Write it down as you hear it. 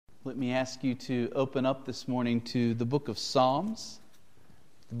Let me ask you to open up this morning to the book of Psalms.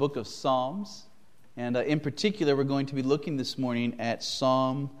 The book of Psalms. And in particular, we're going to be looking this morning at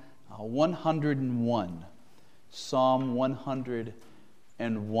Psalm 101. Psalm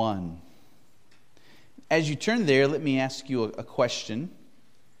 101. As you turn there, let me ask you a question.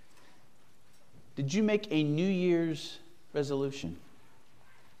 Did you make a New Year's resolution?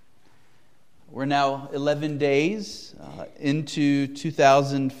 We're now 11 days into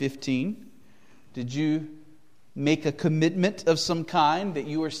 2015. Did you make a commitment of some kind that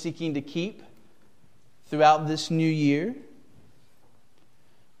you are seeking to keep throughout this new year?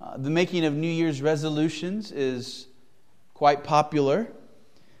 The making of New Year's resolutions is quite popular.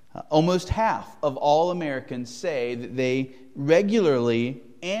 Almost half of all Americans say that they regularly,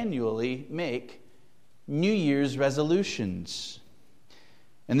 annually make New Year's resolutions.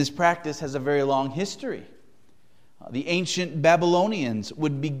 And this practice has a very long history. The ancient Babylonians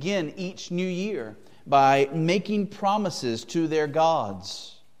would begin each new year by making promises to their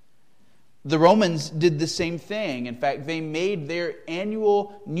gods. The Romans did the same thing. In fact, they made their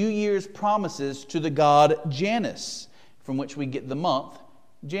annual New Year's promises to the god Janus, from which we get the month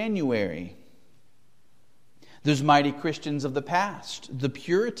January. Those mighty Christians of the past, the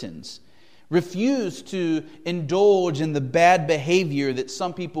Puritans, refused to indulge in the bad behavior that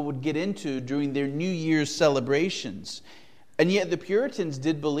some people would get into during their New Year's celebrations. And yet the Puritans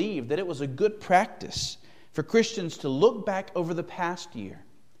did believe that it was a good practice for Christians to look back over the past year,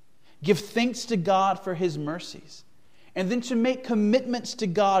 give thanks to God for His mercies, and then to make commitments to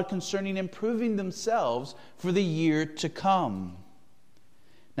God concerning improving themselves for the year to come.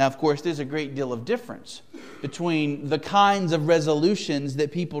 Now, of course, there's a great deal of difference between the kinds of resolutions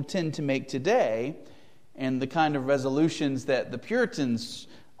that people tend to make today and the kind of resolutions that the Puritans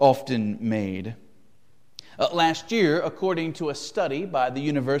often made. Last year, according to a study by the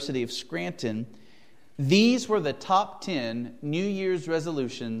University of Scranton, these were the top 10 New Year's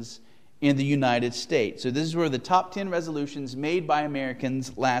resolutions in the United States. So these were the top 10 resolutions made by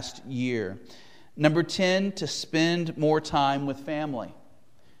Americans last year. Number 10, to spend more time with family.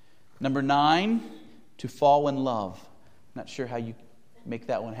 Number 9, to fall in love. Not sure how you make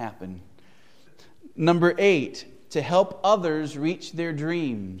that one happen. Number 8, to help others reach their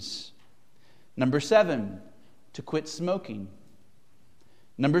dreams. Number 7, to quit smoking.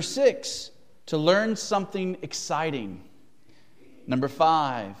 Number 6, to learn something exciting. Number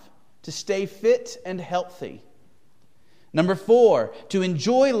 5, to stay fit and healthy. Number 4, to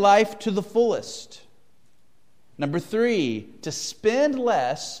enjoy life to the fullest. Number 3, to spend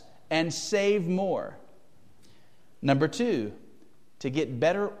less and save more. Number 2, to get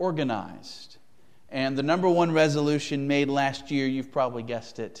better organized. And the number 1 resolution made last year, you've probably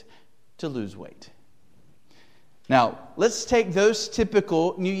guessed it, to lose weight. Now, let's take those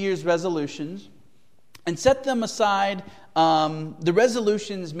typical New Year's resolutions and set them aside, the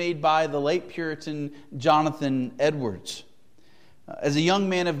resolutions made by the late Puritan Jonathan Edwards. As a young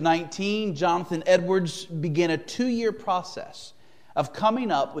man of 19, Jonathan Edwards began a 2-year process of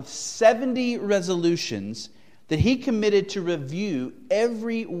coming up with 70 resolutions that he committed to review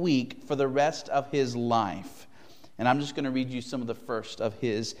every week for the rest of his life. And I'm just going to read you some of the first of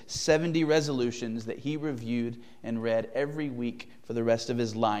his 70 resolutions that he reviewed and read every week for the rest of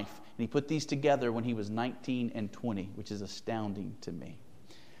his life. And he put these together when he was 19 and 20, which is astounding to me.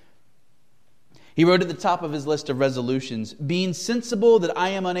 He wrote at the top of his list of resolutions, being sensible that I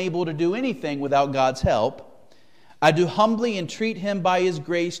am unable to do anything without God's help, I do humbly entreat Him by His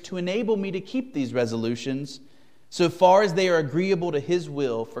grace to enable me to keep these resolutions so far as they are agreeable to His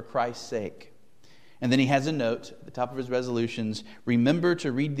will for Christ's sake. And then he has a note at the top of his resolutions, remember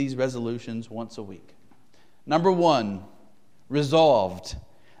to read these resolutions once a week. Number 1, resolved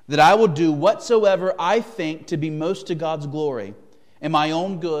that I will do whatsoever I think to be most to God's glory and my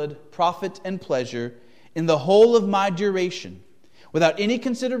own good, profit, and pleasure in the whole of my duration, without any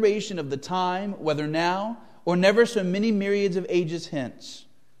consideration of the time, whether now or never so many myriads of ages hence.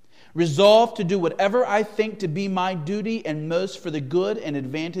 Resolved to do whatever I think to be my duty and most for the good and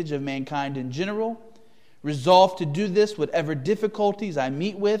advantage of mankind in general. Resolved to do this whatever difficulties I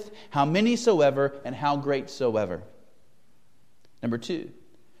meet with, how many soever and how great soever. Number 2,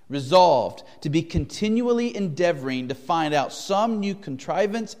 resolved to be continually endeavoring to find out some new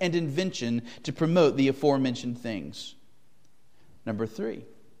contrivance and invention to promote the aforementioned things. Number 3,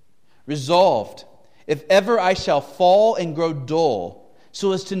 resolved, if ever I shall fall and grow dull,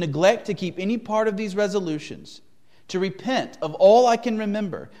 so as to neglect to keep any part of these resolutions, to repent of all I can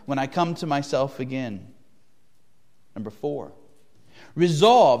remember when I come to myself again. Number 4,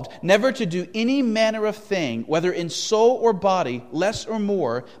 Resolved never to do any manner of thing, whether in soul or body, less or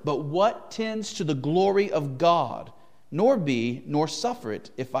more, but what tends to the glory of God, nor suffer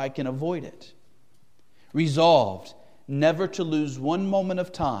it if I can avoid it. Resolved never to lose one moment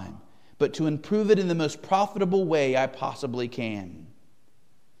of time, but to improve it in the most profitable way I possibly can.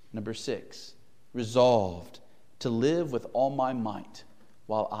 Number 6, resolved to live with all my might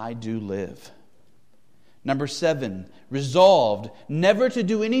while I do live. Number 7, resolved never to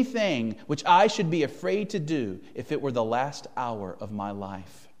do anything which I should be afraid to do if it were the last hour of my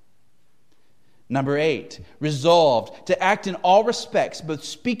life. Number 8, resolved to act in all respects, both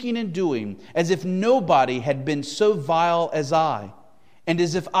speaking and doing, as if nobody had been so vile as I, and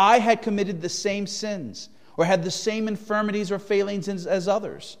as if I had committed the same sins, or had the same infirmities or failings as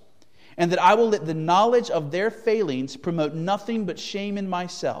others, and that I will let the knowledge of their failings promote nothing but shame in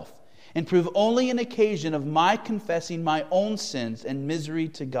myself, and prove only an occasion of my confessing my own sins and misery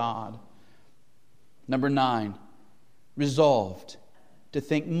to God. Number 9, resolved to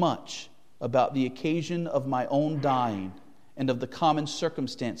think much about the occasion of my own dying and of the common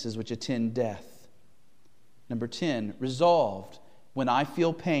circumstances which attend death. Number 10, resolved, when I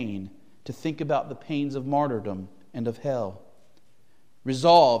feel pain, to think about the pains of martyrdom and of hell.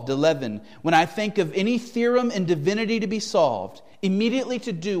 Resolved, 11, when I think of any theorem in divinity to be solved, immediately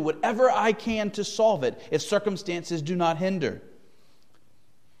to do whatever I can to solve it if circumstances do not hinder.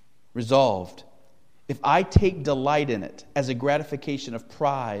 Resolved, if I take delight in it as a gratification of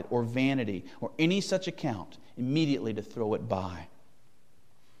pride or vanity or any such account, immediately to throw it by.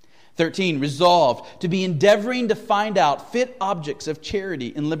 13, resolved to be endeavoring to find out fit objects of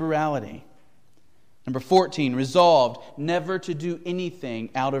charity and liberality. Number 14, resolved never to do anything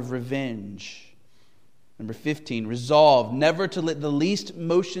out of revenge. Number 15, resolved never to let the least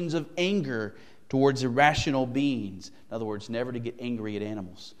motions of anger towards irrational beings. In other words, never to get angry at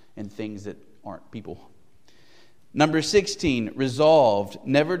animals and things that aren't people. Number 16, resolved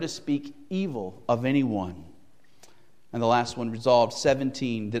never to speak evil of anyone. And the last one, resolved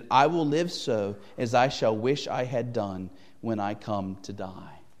 17, that I will live so as I shall wish I had done when I come to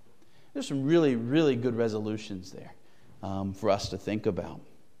die. There's some really, really good resolutions there for us to think about.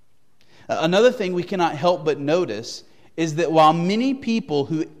 Another thing we cannot help but notice is that while many people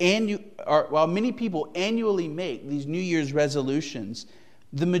annually make these New Year's resolutions,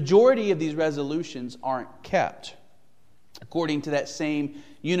 the majority of these resolutions aren't kept. According to that same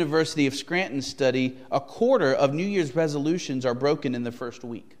University of Scranton study, a quarter of New Year's resolutions are broken in the first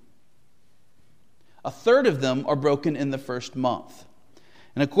week. A third of them are broken in the first month.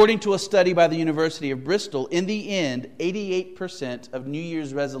 And according to a study by the University of Bristol, in the end, 88% of New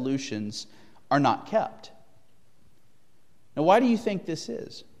Year's resolutions are not kept. Now, why do you think this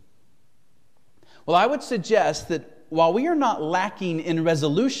is? Well, I would suggest that while we are not lacking in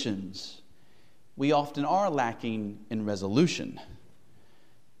resolutions, we often are lacking in resolution.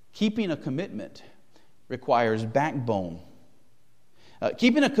 Keeping a commitment requires backbone.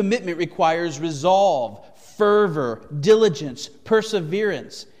 Keeping a commitment requires resolve, fervor, diligence,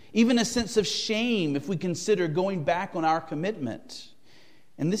 perseverance, even a sense of shame if we consider going back on our commitment.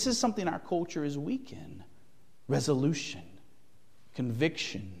 And this is something our culture is weak in. Resolution,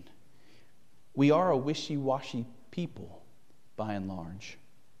 conviction. We are a wishy-washy people, by and large.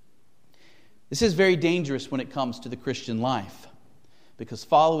 This is very dangerous when it comes to the Christian life, because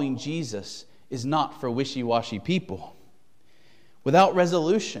following Jesus is not for wishy-washy people. Without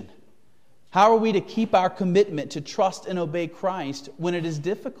resolution, how are we to keep our commitment to trust and obey Christ when it is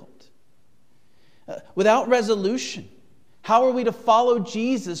difficult? Without resolution, how are we to follow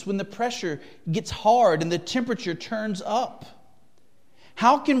Jesus when the pressure gets hard and the temperature turns up?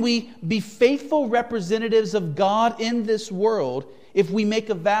 How can we be faithful representatives of God in this world if we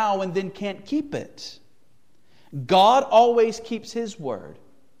make a vow and then can't keep it? God always keeps His word.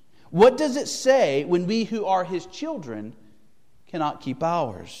 What does it say when we who are His children cannot keep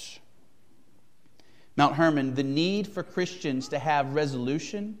ours? Mount Hermon, the need for Christians to have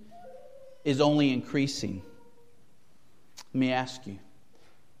resolution is only increasing. Let me ask you,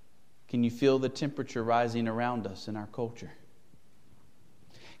 can you feel the temperature rising around us in our culture?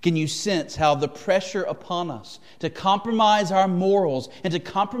 Can you sense how the pressure upon us to compromise our morals and to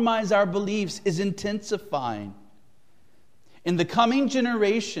compromise our beliefs is intensifying? In the coming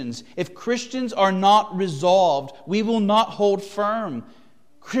generations, if Christians are not resolved, we will not hold firm.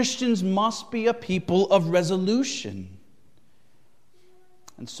 Christians must be a people of resolution.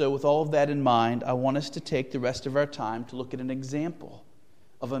 And so with all of that in mind, I want us to take the rest of our time to look at an example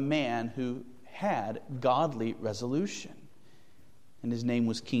of a man who had godly resolution. And his name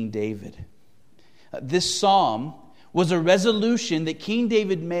was King David. This psalm was a resolution that King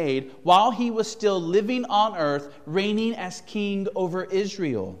David made while he was still living on earth, reigning as king over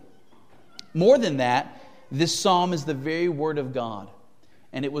Israel. More than that, this psalm is the very word of God,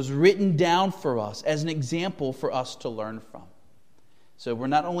 and it was written down for us as an example for us to learn from. So we're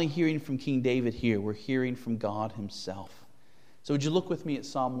not only hearing from King David here, we're hearing from God himself. So would you look with me at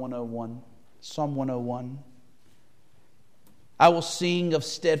Psalm 101? Psalm 101. I will sing of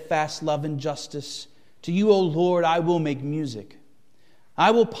steadfast love and justice. To you, O Lord, I will make music. I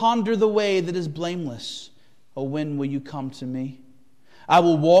will ponder the way that is blameless. O when will you come to me? I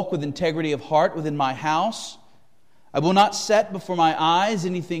will walk with integrity of heart within my house. I will not set before my eyes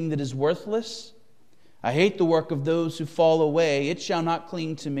anything that is worthless. I hate the work of those who fall away. It shall not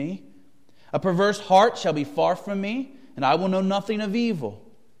cling to me. A perverse heart shall be far from me, and I will know nothing of evil.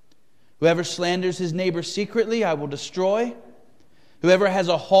 Whoever slanders his neighbor secretly, I will destroy. Whoever has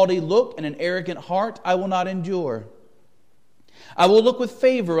a haughty look and an arrogant heart, I will not endure. I will look with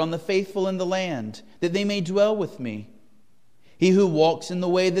favor on the faithful in the land, that they may dwell with me. He who walks in the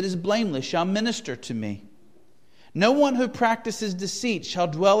way that is blameless shall minister to me. No one who practices deceit shall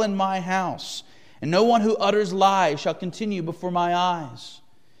dwell in my house, and no one who utters lies shall continue before my eyes.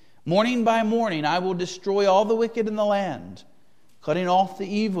 Morning by morning I will destroy all the wicked in the land, cutting off the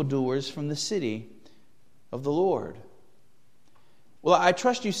evildoers from the city of the Lord. Well, I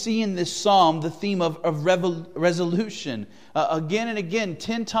trust you see in this psalm the theme of resolution. Again and again,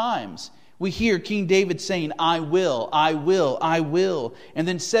 10 times, we hear King David saying, I will, I will, I will. And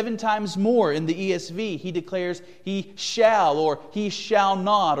then 7 times more in the ESV, he declares he shall or he shall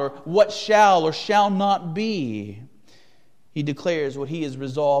not, or what shall or shall not be. He declares what he is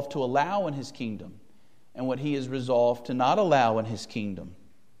resolved to allow in his kingdom and what he is resolved to not allow in his kingdom.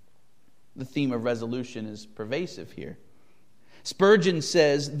 The theme of resolution is pervasive here. Spurgeon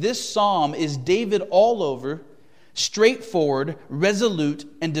says, this psalm is David all over, straightforward, resolute,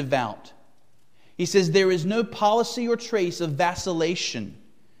 and devout. He says there is no policy or trace of vacillation.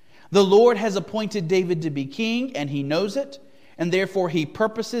 The Lord has appointed David to be king, and he knows it, and therefore he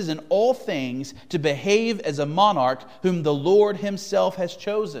purposes in all things to behave as a monarch whom the Lord himself has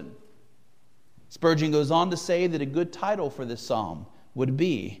chosen. Spurgeon goes on to say that a good title for this psalm would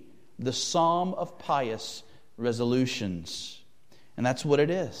be the Psalm of Pious Resolutions. And that's what it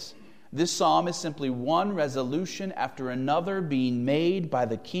is. This psalm is simply one resolution after another being made by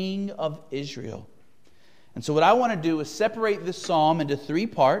the King of Israel. And so what I want to do is separate this psalm into 3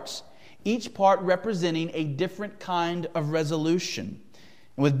 parts, each part representing a different kind of resolution.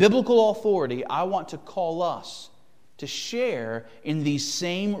 And with biblical authority, I want to call us to share in these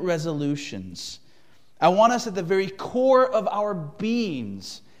same resolutions. I want us at the very core of our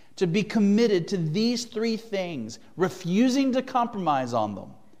beings to be committed to these 3 things, refusing to compromise on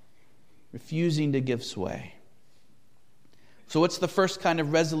them, refusing to give sway. So what's the first kind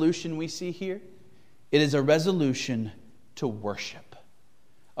of resolution we see here? It is a resolution to worship.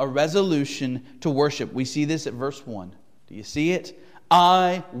 A resolution to worship. We see this at verse 1. Do you see it?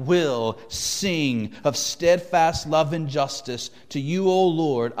 I will sing of steadfast love and justice. To you, O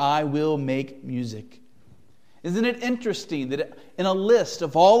Lord, I will make music. Isn't it interesting that in a list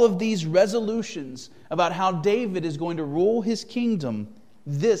of all of these resolutions about how David is going to rule his kingdom,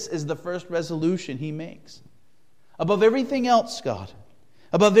 this is the first resolution he makes. Above everything else, God,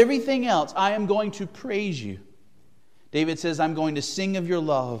 above everything else, I am going to praise you. David says, I'm going to sing of your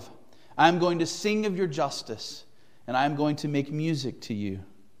love. I'm going to sing of your justice. And I'm going to make music to you.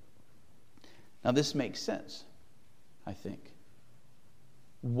 Now this makes sense, I think.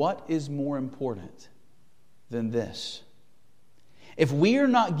 What is more important than this? If we are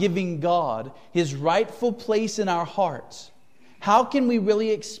not giving God His rightful place in our hearts, how can we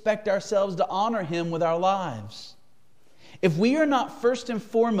really expect ourselves to honor Him with our lives? If we are not first and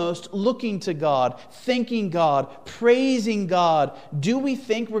foremost looking to God, thanking God, praising God, do we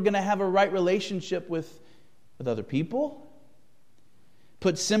think we're going to have a right relationship with other people?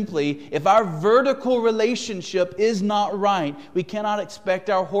 Put simply, if our vertical relationship is not right, we cannot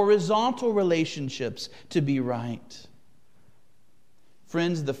expect our horizontal relationships to be right.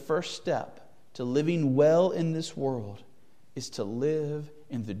 Friends, the first step to living well in this world is to live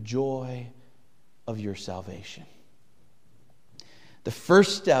in the joy of your salvation. The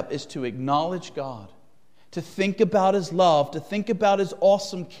first step is to acknowledge God, to think about His love, to think about His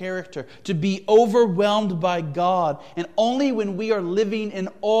awesome character, to be overwhelmed by God. And only when we are living in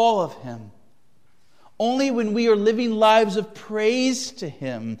awe of Him, only when we are living lives of praise to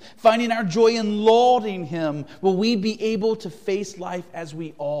Him, finding our joy in lauding Him, will we be able to face life as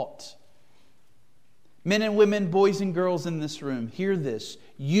we ought. Men and women, boys and girls in this room, hear this.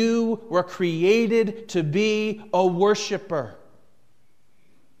 You were created to be a worshiper.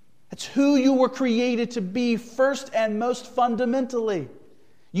 That's who you were created to be first and most fundamentally.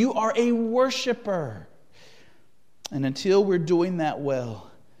 You are a worshiper. And until we're doing that well,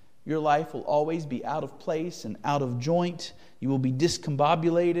 your life will always be out of place and out of joint. You will be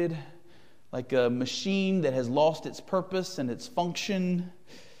discombobulated like a machine that has lost its purpose and its function.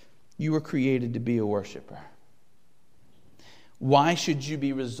 You were created to be a worshiper. Why should you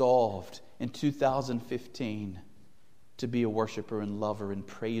be resolved in 2015 to be a worshiper and lover and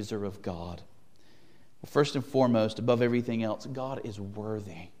praiser of God? Well, first and foremost, above everything else, God is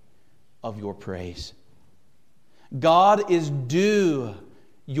worthy of your praise. God is due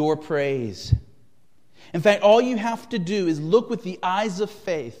your praise. In fact, all you have to do is look with the eyes of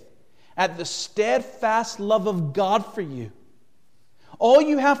faith at the steadfast love of God for you. All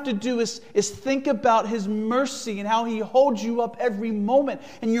you have to do is think about His mercy and how He holds you up every moment,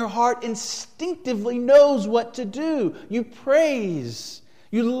 and your heart instinctively knows what to do. You praise,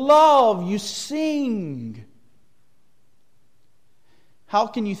 you love, you sing. How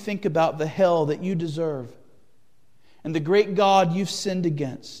can you think about the hell that you deserve and the great God you've sinned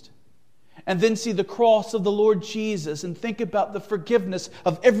against, and then see the cross of the Lord Jesus and think about the forgiveness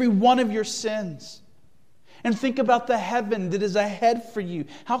of every one of your sins, and think about the heaven that is ahead for you?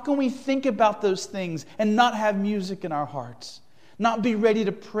 How can we think about those things and not have music in our hearts? Not be ready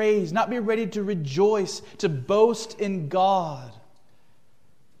to praise, not be ready to rejoice, to boast in God?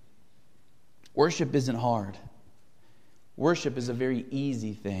 Worship isn't hard. Worship is a very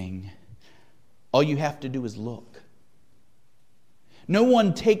easy thing. All you have to do is look. No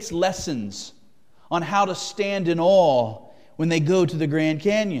one takes lessons on how to stand in awe when they go to the Grand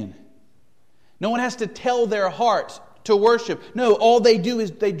Canyon. No one has to tell their heart to worship. No, all they do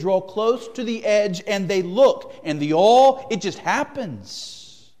is they draw close to the edge and they look. And the awe, it just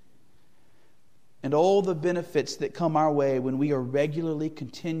happens. And all the benefits that come our way when we are regularly,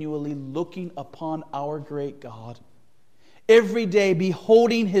 continually looking upon our great God. Every day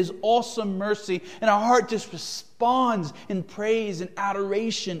beholding His awesome mercy, and our heart just responds in praise and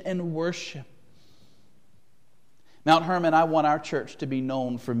adoration and worship. Mount Hermon, I want our church to be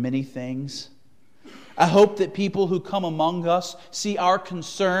known for many things. I hope that people who come among us see our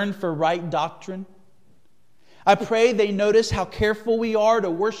concern for right doctrine. I pray they notice how careful we are to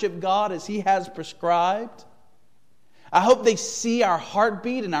worship God as He has prescribed. I hope they see our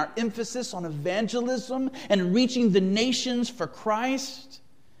heartbeat and our emphasis on evangelism and reaching the nations for Christ.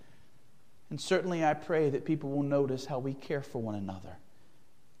 And certainly I pray that people will notice how we care for one another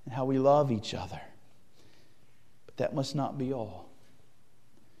and how we love each other. But that must not be all.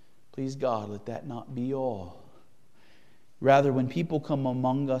 Please God, let that not be all. Rather, when people come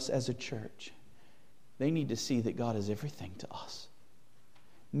among us as a church, they need to see that God is everything to us.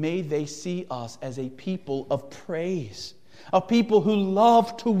 May they see us as a people of praise, a people who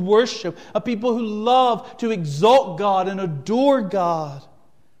love to worship, a people who love to exalt God and adore God.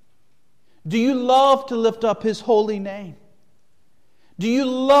 Do you love to lift up His holy name? Do you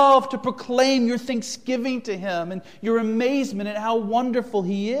love to proclaim your thanksgiving to Him and your amazement at how wonderful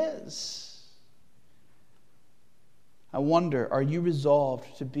He is? I wonder, are you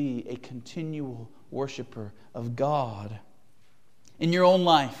resolved to be a continual worshiper of God? In your own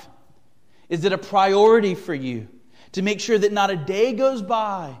life, is it a priority for you to make sure that not a day goes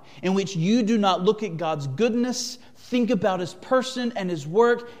by in which you do not look at God's goodness, think about His person and His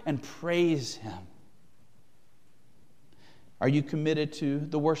work, and praise Him? Are you committed to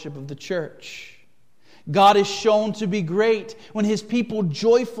the worship of the church? God is shown to be great when His people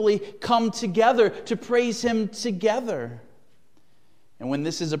joyfully come together to praise Him together. And when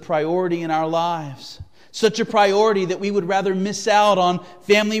this is a priority in our lives, such a priority that we would rather miss out on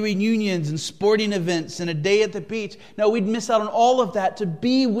family reunions and sporting events and a day at the beach. No, we'd miss out on all of that to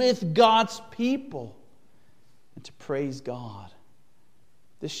be with God's people and to praise God.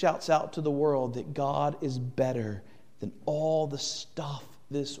 This shouts out to the world that God is better than all the stuff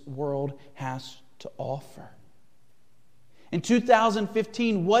this world has to offer. In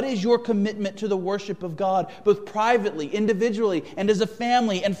 2015, what is your commitment to the worship of God, both privately, individually, and as a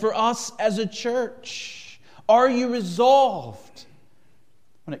family, and for us as a church? Are you resolved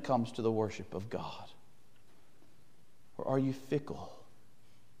when it comes to the worship of God? Or are you fickle?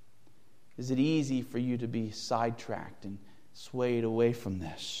 Is it easy for you to be sidetracked and swayed away from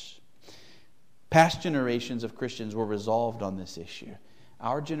this? Past generations of Christians were resolved on this issue.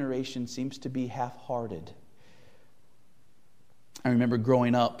 Our generation seems to be half-hearted. I remember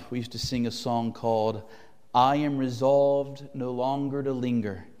growing up, we used to sing a song called, "I am resolved no longer to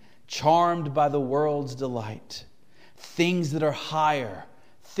linger, charmed by the world's delight. Things that are higher,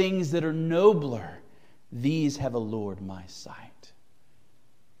 things that are nobler, these have allured my sight.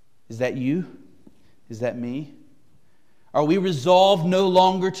 Is that you? Is that me? Are we resolved no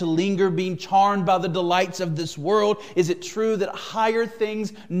longer to linger being charmed by the delights of this world? Is it true that higher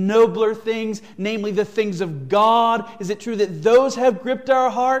things, nobler things, namely the things of God, is it true that those have gripped our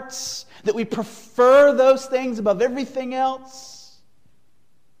hearts? That we prefer those things above everything else?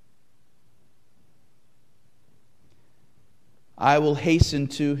 I will hasten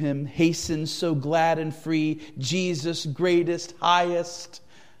to Him, hasten so glad and free, Jesus, greatest, highest,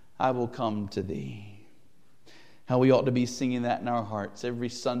 I will come to Thee. How we ought to be singing that in our hearts every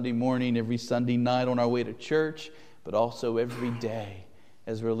Sunday morning, every Sunday night on our way to church, but also every day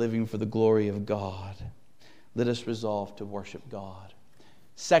as we're living for the glory of God. Let us resolve to worship God.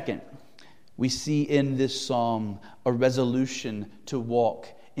 Second, we see in this psalm a resolution to walk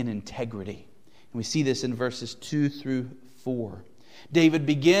in integrity. And we see this in verses 2 through 4. David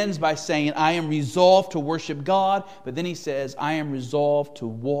begins by saying, I am resolved to worship God, but then he says, I am resolved to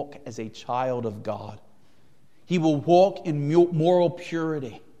walk as a child of God. He will walk in moral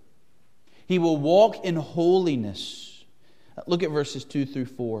purity. He will walk in holiness. Look at verses 2 through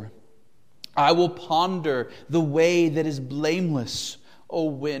 4. I will ponder the way that is blameless. Oh,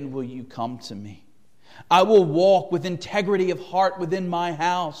 when will you come to me? I will walk with integrity of heart within my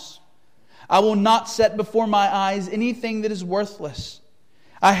house. I will not set before my eyes anything that is worthless.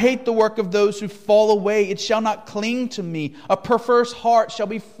 I hate the work of those who fall away. It shall not cling to me. A perverse heart shall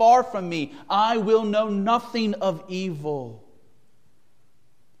be far from me. I will know nothing of evil.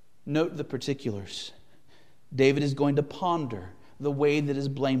 Note the particulars. David is going to ponder the way that is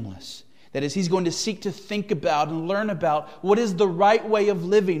blameless. That is, he's going to seek to think about and learn about what is the right way of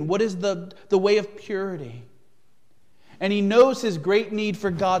living. What is the way of purity. And he knows his great need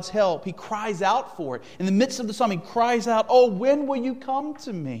for God's help. He cries out for it. In the midst of the psalm, he cries out, oh, when will you come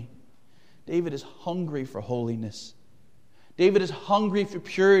to me? David is hungry for holiness. David is hungry for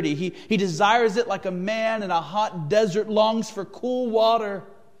purity. He desires it like a man in a hot desert longs for cool water.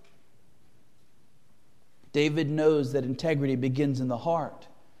 David knows that integrity begins in the heart.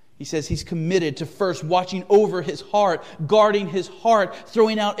 He says he's committed to first watching over his heart, guarding his heart,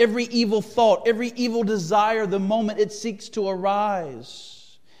 throwing out every evil thought, every evil desire the moment it seeks to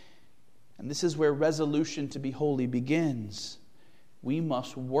arise. And this is where resolution to be holy begins. We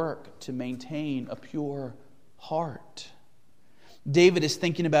must work to maintain a pure heart. David is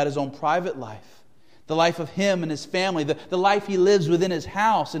thinking about his own private life, the life of him and his family, the life he lives within his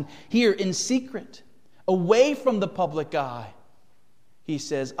house, and here in secret, away from the public eye. He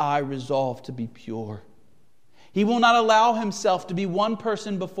says, I resolve to be pure. He will not allow himself to be one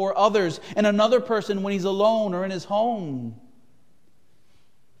person before others and another person when he's alone or in his home.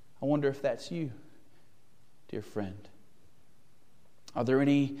 I wonder if that's you, dear friend. Are there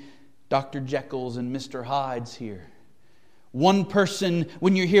any Dr. Jekylls and Mr. Hydes here? One person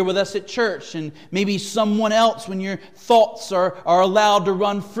when you're here with us at church, and maybe someone else when your thoughts are allowed to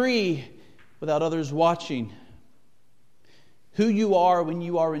run free without others watching. Who you are when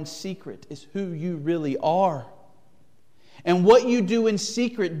you are in secret is who you really are. And what you do in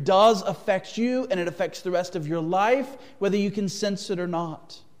secret does affect you, and it affects the rest of your life, whether you can sense it or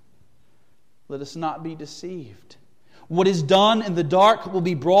not. Let us not be deceived. What is done in the dark will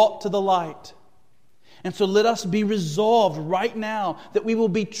be brought to the light. And so let us be resolved right now that we will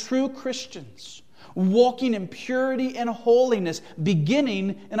be true Christians, walking in purity and holiness,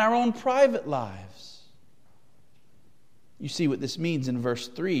 beginning in our own private lives. You see what this means in verse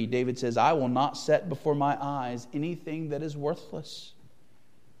 3. David says, I will not set before my eyes anything that is worthless.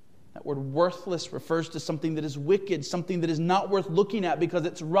 That word worthless refers to something that is wicked, something that is not worth looking at because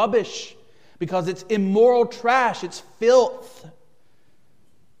it's rubbish, because it's immoral trash, it's filth.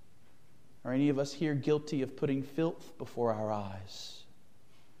 Are any of us here guilty of putting filth before our eyes?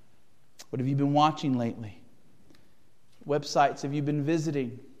 What have you been watching lately? What websites have you been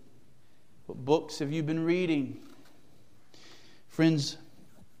visiting? What books have you been reading? Friends,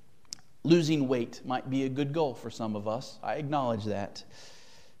 losing weight might be a good goal for some of us. I acknowledge that.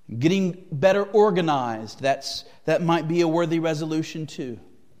 Getting better organized, that might be a worthy resolution too.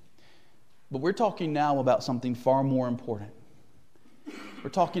 But we're talking now about something far more important. We're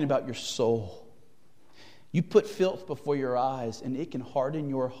talking about your soul. You put filth before your eyes, and it can harden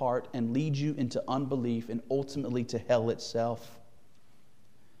your heart and lead you into unbelief and ultimately to hell itself.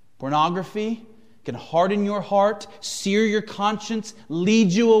 Pornography can harden your heart, sear your conscience,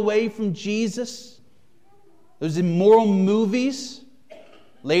 lead you away from Jesus. Those immoral movies,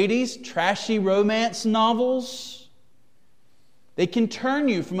 ladies, trashy romance novels, They can turn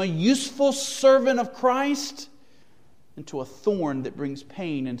you from a useful servant of Christ into a thorn that brings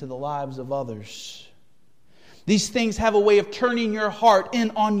pain into the lives of others. These things have a way of turning your heart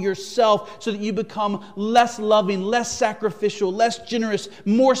in on yourself so that you become less loving, less sacrificial, less generous,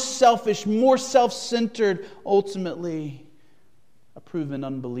 more selfish, more self-centered, ultimately a proven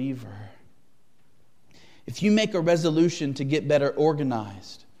unbeliever. If you make a resolution to get better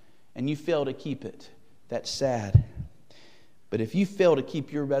organized and you fail to keep it, that's sad. But if you fail to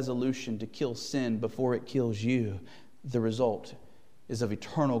keep your resolution to kill sin before it kills you, the result is of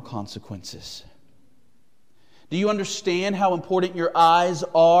eternal consequences. Do you understand how important your eyes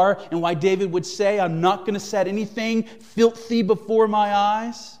are and why David would say, I'm not going to set anything filthy before my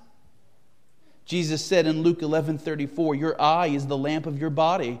eyes? Jesus said in Luke 11:34, your eye is the lamp of your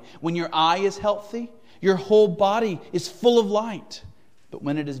body. When your eye is healthy, your whole body is full of light. But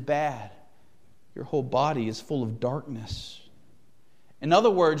when it is bad, your whole body is full of darkness. In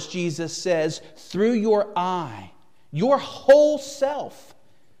other words, Jesus says, through your eye, your whole self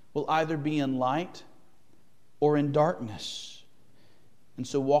will either be in light or in darkness. And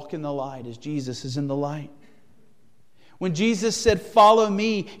so walk in the light as Jesus is in the light. When Jesus said, follow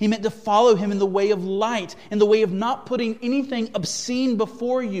me, He meant to follow Him in the way of light, in the way of not putting anything obscene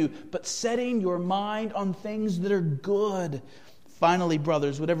before you, but setting your mind on things that are good. Finally,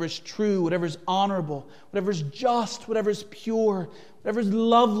 brothers, whatever is true, whatever is honorable, whatever is just, whatever is pure, whatever is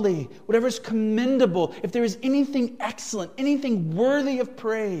lovely, whatever is commendable, if there is anything excellent, anything worthy of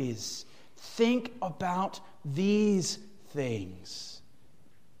praise, think about these things.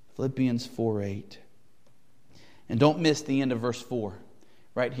 Philippians 4:8. And don't miss the end of verse 4,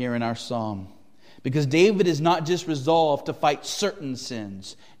 right here in our psalm. Because David is not just resolved to fight certain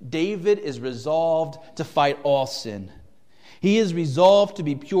sins. David is resolved to fight all sin. He is resolved to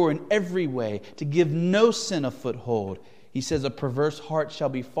be pure in every way, to give no sin a foothold. He says, a perverse heart shall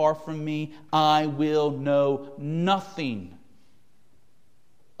be far from me. I will know nothing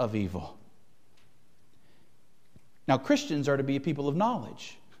of evil. Now, Christians are to be a people of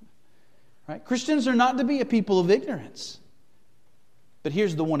knowledge. Right? Christians are not to be a people of ignorance. But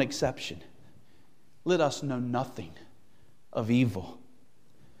here's the one exception. Let us know nothing of evil.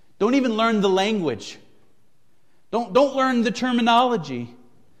 Don't even learn the language. Don't learn the terminology.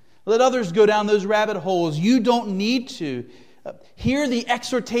 Let others go down those rabbit holes. You don't need to. Hear the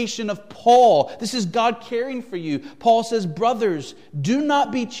exhortation of Paul. This is God caring for you. Paul says, brothers, do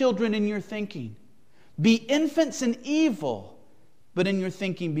not be children in your thinking. Be infants in evil, but in your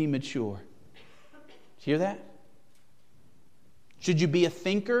thinking be mature. Hear that? Should you be a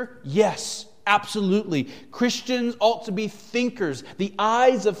thinker? Yes, absolutely. Christians ought to be thinkers. The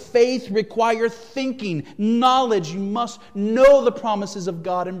eyes of faith require thinking, knowledge. You must know the promises of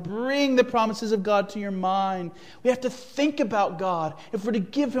God and bring the promises of God to your mind. We have to think about God if we're to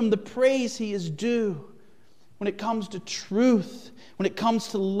give Him the praise He is due. When it comes to truth, when it comes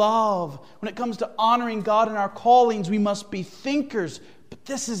to love, when it comes to honoring God in our callings, we must be thinkers. But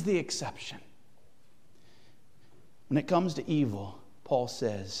this is the exception. When it comes to evil, Paul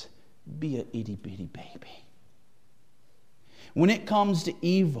says, be an itty-bitty baby. When it comes to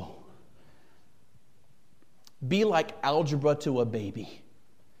evil, be like algebra to a baby.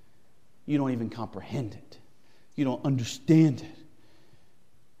 You don't even comprehend it. You don't understand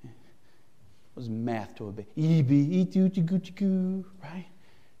it. What's math to a baby? Right?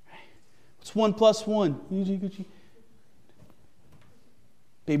 What's 1 plus 1?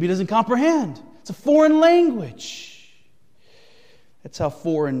 Baby doesn't comprehend. It's a foreign language. That's how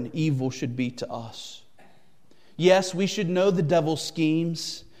foreign evil should be to us. Yes, we should know the devil's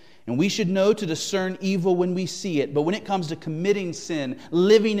schemes, and we should know to discern evil when we see it. But when it comes to committing sin,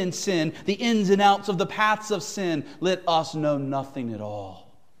 living in sin, the ins and outs of the paths of sin, let us know nothing at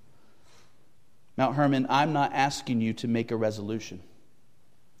all. Mount Hermon, I'm not asking you to make a resolution.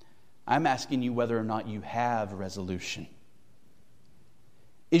 I'm asking you whether or not you have a resolution.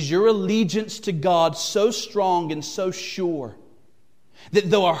 Is your allegiance to God so strong and so sure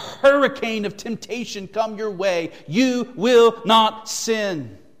that though a hurricane of temptation come your way, you will not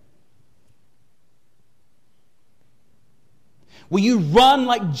sin? Will you run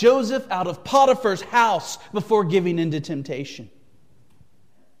like Joseph out of Potiphar's house before giving in to temptation?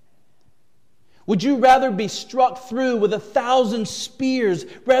 Would you rather be struck through with 1,000 spears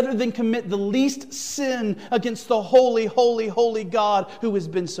rather than commit the least sin against the holy, holy, holy God who has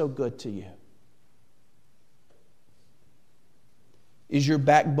been so good to you? Is your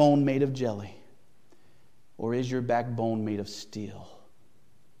backbone made of jelly? Or is your backbone made of steel?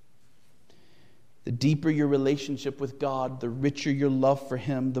 The deeper your relationship with God, the richer your love for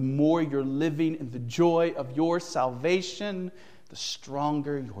Him, the more you're living in the joy of your salvation, the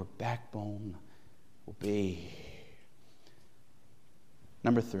stronger your backbone will be.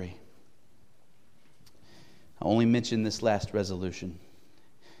 Number 3. I only mentioned this last resolution.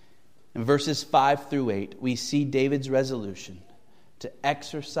 In verses 5 through 8, we see David's resolution to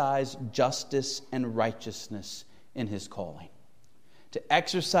exercise justice and righteousness in his calling. To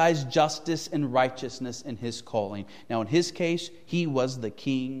exercise justice and righteousness in his calling. Now, in his case, he was the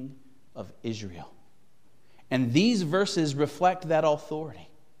king of Israel. And these verses reflect that authority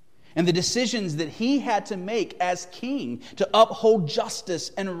and the decisions that he had to make as king to uphold justice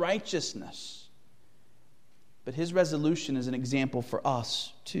and righteousness. But his resolution is an example for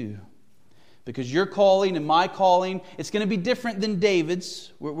us too. Because your calling and my calling, it's going to be different than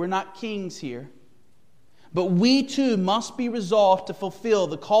David's. We're not kings here. But we too must be resolved to fulfill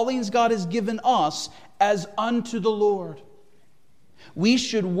the callings God has given us as unto the Lord. We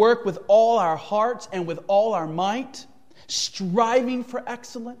should work with all our hearts and with all our might, striving for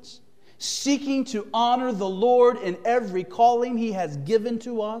excellence, seeking to honor the Lord in every calling He has given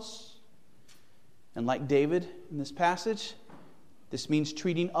to us. And like David in this passage, this means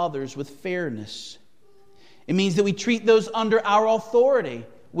treating others with fairness. It means that we treat those under our authority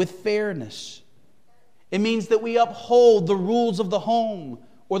with fairness. It means that we uphold the rules of the home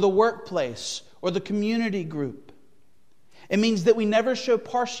or the workplace or the community group. It means that we never show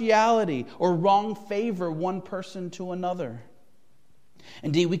partiality or wrong favor one person to another.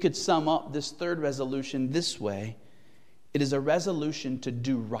 Indeed, we could sum up this third resolution this way. It is a resolution to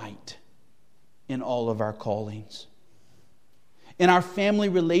do right in all of our callings. In our family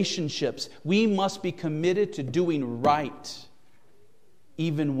relationships, we must be committed to doing right,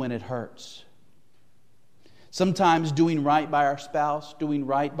 even when it hurts. Sometimes doing right by our spouse, doing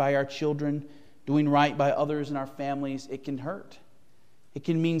right by our children, doing right by others in our families, it can hurt. It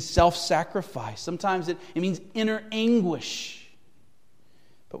can mean self-sacrifice. Sometimes it means inner anguish.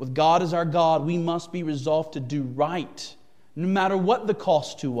 But with God as our God, we must be resolved to do right, no matter what the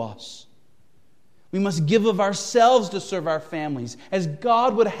cost to us. We must give of ourselves to serve our families, as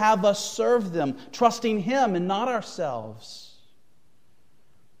God would have us serve them, trusting Him and not ourselves.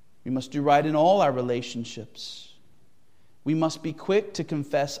 We must do right in all our relationships. We must be quick to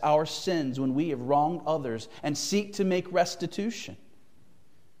confess our sins when we have wronged others and seek to make restitution.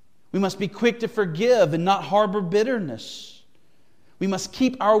 We must be quick to forgive and not harbor bitterness. We must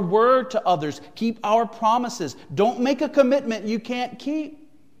keep our word to others, keep our promises. Don't make a commitment you can't keep.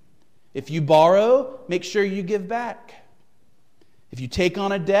 If you borrow, make sure you give back. If you take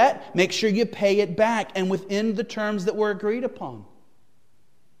on a debt, make sure you pay it back and within the terms that were agreed upon.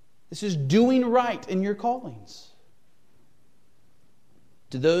 This is doing right in your callings.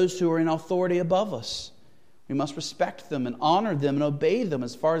 To those who are in authority above us, we must respect them and honor them and obey them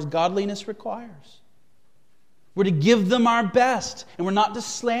as far as godliness requires. We're to give them our best, and we're not to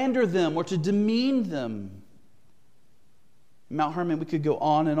slander them or to demean them. In Mount Hermon, we could go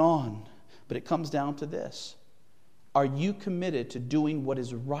on, but it comes down to this. Are you committed to doing what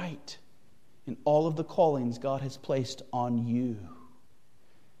is right in all of the callings God has placed on you?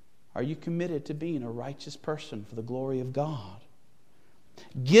 Are you committed to being a righteous person for the glory of God?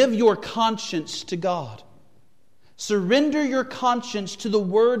 Give your conscience to God. Surrender your conscience to the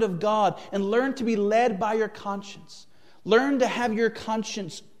Word of God and learn to be led by your conscience. Learn to have your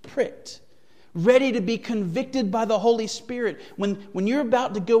conscience pricked, ready to be convicted by the Holy Spirit. When you're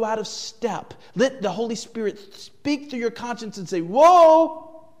about to go out of step, let the Holy Spirit speak through your conscience and say,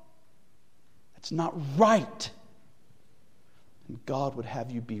 "Whoa, that's not right." And God would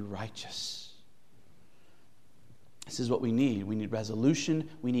have you be righteous. This is what we need. We need resolution.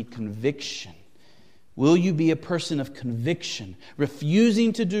 We need conviction. Will you be a person of conviction,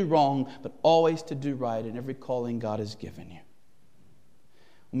 refusing to do wrong, but always to do right in every calling God has given you?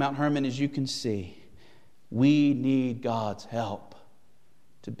 Well, Mount Hermon, as you can see, we need God's help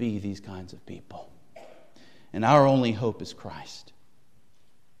to be these kinds of people. And our only hope is Christ.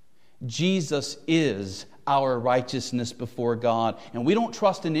 Jesus is our righteousness before God. And we don't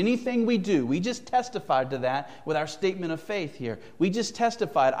trust in anything we do. We just testified to that with our statement of faith here. We just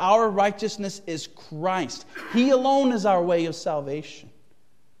testified our righteousness is Christ. He alone is our way of salvation.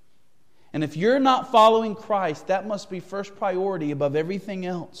 And if you're not following Christ, that must be first priority above everything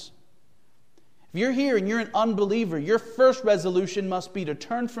else. If you're here and you're an unbeliever, your first resolution must be to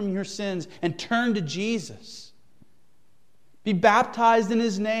turn from your sins and turn to Jesus. Be baptized in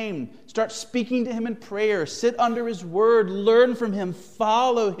His name. Start speaking to Him in prayer. Sit under His Word. Learn from Him.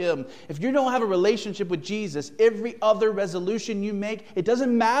 Follow Him. If you don't have a relationship with Jesus, every other resolution you make, it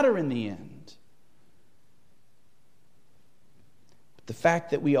doesn't matter in the end. But The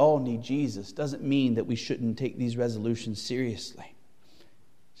fact that we all need Jesus doesn't mean that we shouldn't take these resolutions seriously.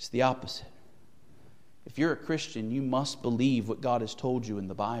 It's the opposite. If you're a Christian, you must believe what God has told you in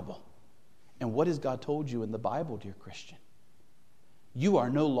the Bible. And what has God told you in the Bible, dear Christian? You are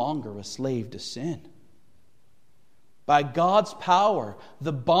no longer a slave to sin. By God's power,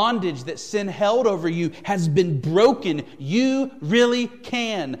 the bondage that sin held over you has been broken. You really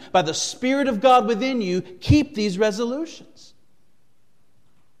can, by the Spirit of God within you, keep these resolutions.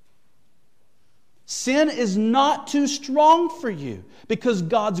 Sin is not too strong for you because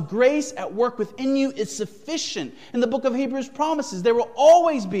God's grace at work within you is sufficient. And the book of Hebrews promises there will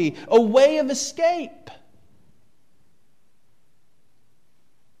always be a way of escape.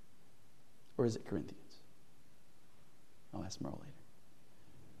 Or is it Corinthians? I'll ask Merle later.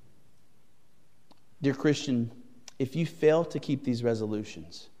 Dear Christian, if you fail to keep these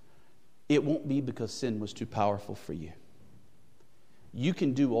resolutions, it won't be because sin was too powerful for you. You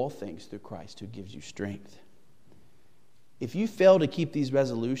can do all things through Christ who gives you strength. If you fail to keep these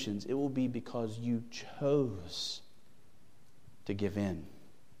resolutions, it will be because you chose to give in.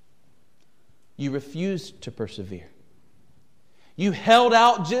 You refused to persevere. You held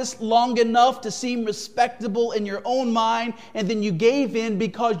out just long enough to seem respectable in your own mind, and then you gave in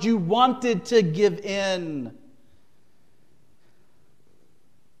because you wanted to give in.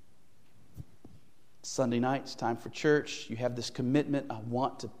 Sunday night, it's time for church. You have this commitment. I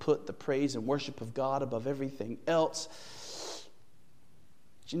want to put the praise and worship of God above everything else.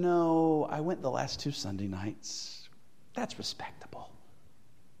 But I went the last 2 Sunday nights. That's respectable.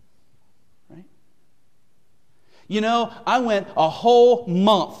 Right? I went a whole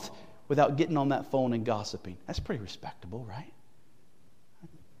month without getting on that phone and gossiping. That's pretty respectable, right?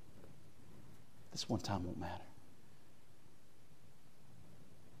 This one time won't matter.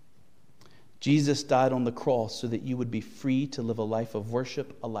 Jesus died on the cross so that you would be free to live a life of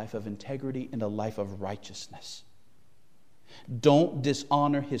worship, a life of integrity, and a life of righteousness. Don't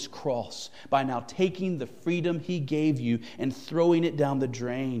dishonor His cross by now taking the freedom He gave you and throwing it down the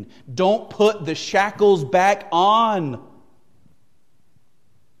drain. Don't put the shackles back on.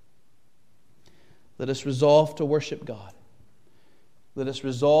 Let us resolve to worship God. Let us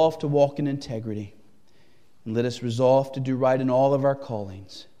resolve to walk in integrity. And let us resolve to do right in all of our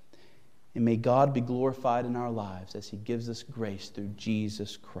callings. And may God be glorified in our lives as He gives us grace through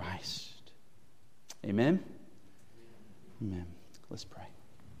Jesus Christ. Amen? Amen. Let's pray.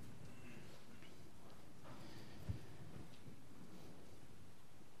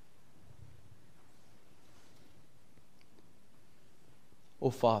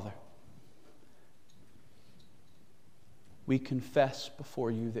 Oh, Father, we confess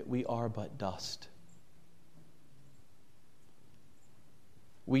before You that we are but dust.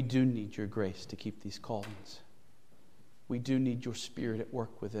 We do need Your grace to keep these callings. We do need Your Spirit at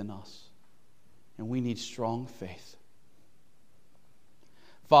work within us. And we need strong faith.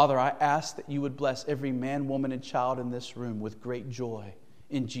 Father, I ask that You would bless every man, woman, and child in this room with great joy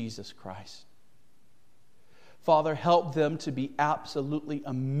in Jesus Christ. Father, help them to be absolutely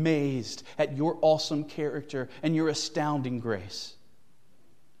amazed at Your awesome character and Your astounding grace.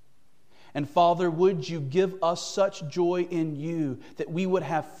 And Father, would You give us such joy in You that we would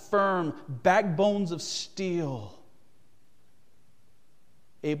have firm backbones of steel,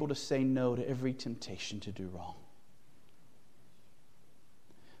 able to say no to every temptation to do wrong.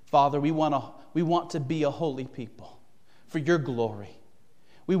 Father, we want to be a holy people for Your glory.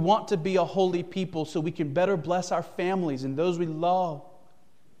 We want to be a holy people so we can better bless our families and those we love.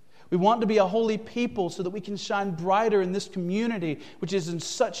 We want to be a holy people so that we can shine brighter in this community, which is in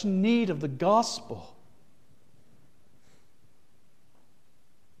such need of the gospel.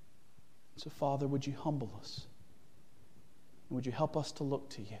 So, Father, would You humble us? And would You help us to look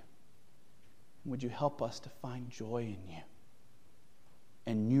to You? And would You help us to find joy in You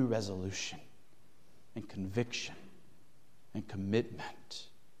and new resolution and conviction and commitment?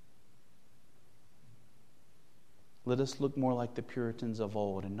 Let us look more like the Puritans of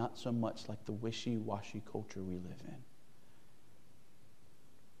old and not so much like the wishy-washy culture we live in.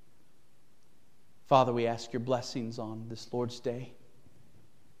 Father, we ask Your blessings on this Lord's Day.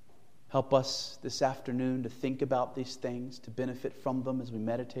 Help us this afternoon to think about these things, to benefit from them as we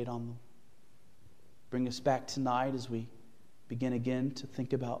meditate on them. Bring us back tonight as we begin again to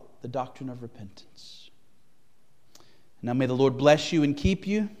think about the doctrine of repentance. Now may the Lord bless you and keep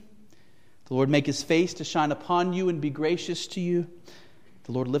you. The Lord make His face to shine upon you and be gracious to you.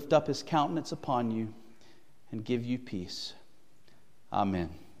 The Lord lift up His countenance upon you and give you peace. Amen.